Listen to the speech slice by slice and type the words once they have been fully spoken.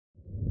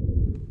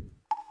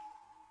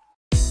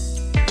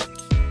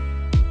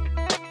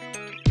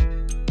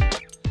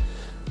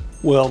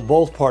Well,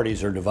 both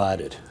parties are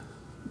divided.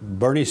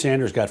 Bernie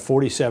Sanders got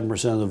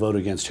 47% of the vote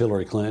against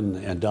Hillary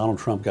Clinton, and Donald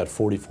Trump got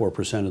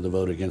 44% of the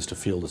vote against a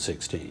field of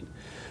 16.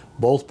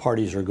 Both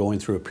parties are going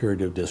through a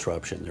period of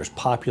disruption. There's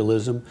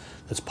populism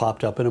that's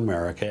popped up in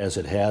America, as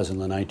it has in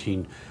the late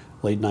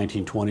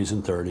 1920s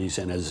and 30s,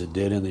 and as it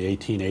did in the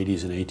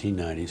 1880s and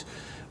 1890s.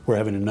 We're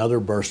having another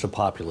burst of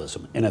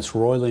populism, and it's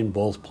roiling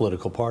both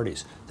political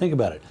parties. Think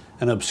about it.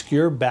 An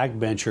obscure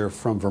backbencher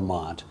from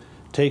Vermont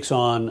takes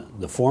on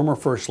the former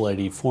First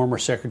Lady, former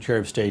Secretary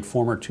of State,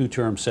 former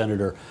two-term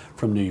senator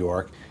from New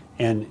York,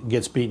 and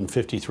gets beaten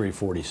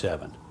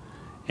 53-47,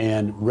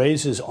 and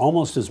raises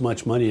almost as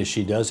much money as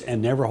she does and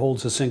never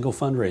holds a single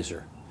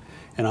fundraiser.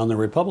 And on the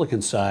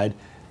Republican side,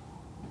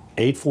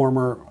 8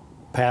 former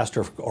past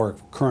or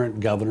current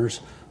governors,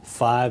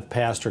 5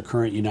 past or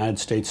current United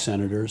States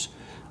senators,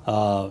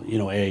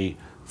 a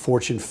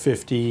Fortune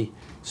 50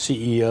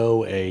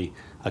 CEO, a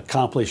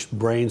accomplished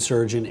brain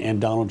surgeon,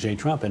 and Donald J.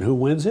 Trump. And who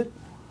wins it?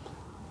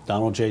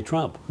 Donald J.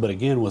 Trump, but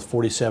again with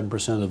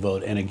 47% of the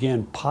vote. And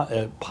again,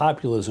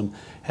 populism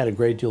had a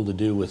great deal to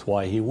do with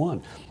why he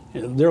won.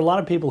 There are a lot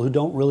of people who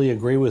don't really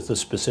agree with the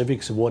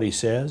specifics of what he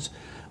says,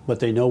 but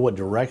they know what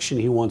direction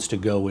he wants to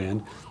go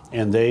in,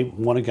 and they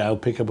want a guy who'll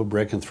pick up a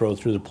brick and throw it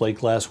through the plate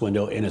glass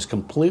window and is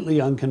completely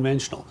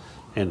unconventional,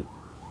 and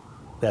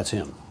that's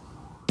him.